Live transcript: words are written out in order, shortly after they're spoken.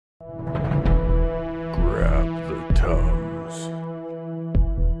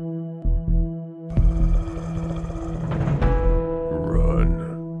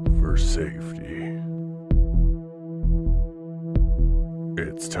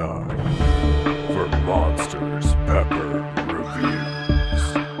time for Monsters Pepper Reviews.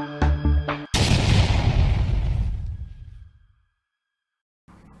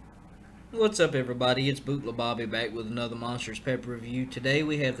 What's up, everybody? It's Bhutlah Bobby back with another Monsters Pepper review. Today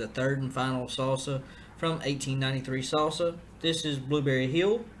we have the third and final salsa from 1893 Salsa. This is Blueberry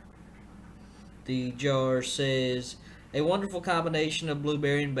Hill. The jar says, "A wonderful combination of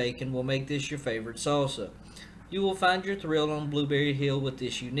blueberry and bacon will make this your favorite salsa. You will find your thrill on Blueberry Hill with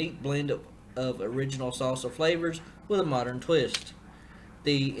this unique blend of original salsa flavors with a modern twist."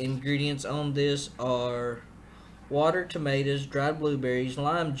 The ingredients on this are water, tomatoes, dried blueberries,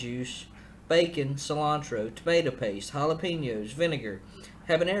 lime juice, bacon, cilantro, tomato paste, jalapenos, vinegar,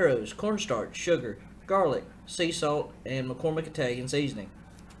 habaneros, cornstarch, sugar, garlic, sea salt, and McCormick Italian seasoning.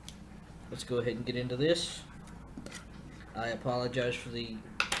 Let's go ahead and get into this. I apologize for the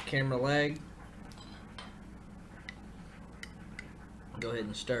camera lag. Go ahead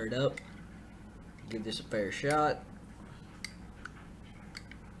and stir it up. Give this a fair shot.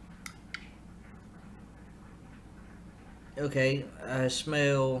 Okay, I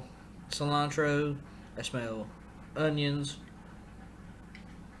smell cilantro, I smell onions,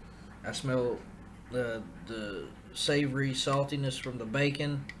 I smell the savory saltiness from the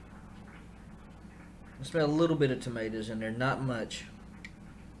bacon. I smell a little bit of tomatoes in there, not much.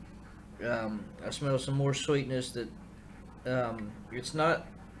 I smell some more sweetness that it's not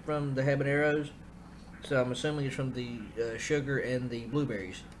from the habaneros, so I'm assuming it's from the sugar and the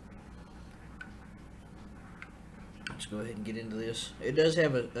blueberries. Let's go ahead and get into this. It does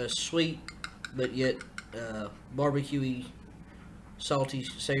have a sweet, but yet barbecue-y, salty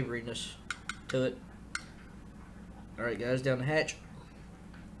savoriness to it. Alright guys, down the hatch.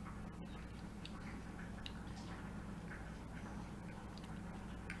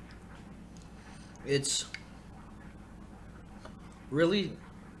 It's really,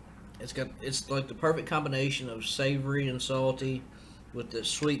 it's like the perfect combination of savory and salty with the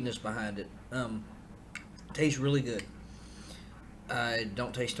sweetness behind it. Tastes really good. I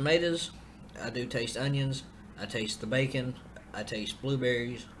don't taste tomatoes. I do taste onions. I taste the bacon. I taste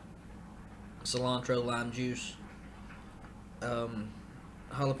blueberries, cilantro, lime juice,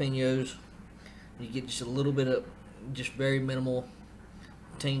 jalapenos. You get just a little bit of, just very minimal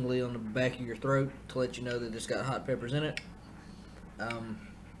tingly on the back of your throat to let you know that it's got hot peppers in it.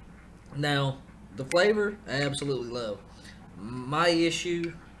 Now, the flavor I absolutely love. My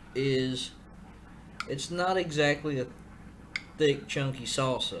issue is it's not exactly a thick, chunky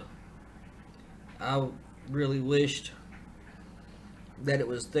salsa. I really wished that it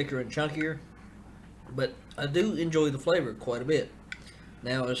was thicker and chunkier, but I do enjoy the flavor quite a bit.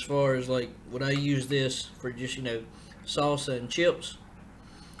 Now, as far as like, would I use this for just, salsa and chips?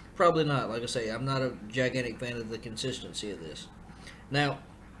 Probably not. Like I say, I'm not a gigantic fan of the consistency of this. Now,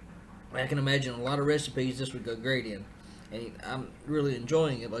 I can imagine a lot of recipes this would go great in, and I'm really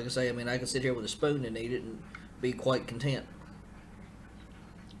enjoying it. Like I say, I can sit here with a spoon and eat it and be quite content.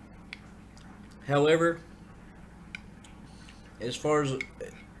 However, as far as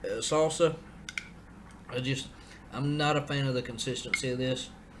salsa, I'm not a fan of the consistency of this.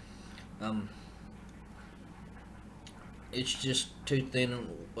 It's just too thin and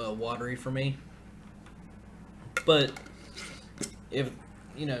watery for me. But if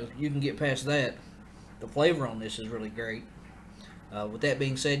you can get past that, the flavor on this is really great. With that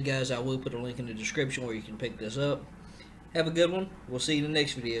being said, guys, I will put a link in the description where you can pick this up. Have a good one. We'll see you in the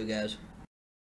next video, guys.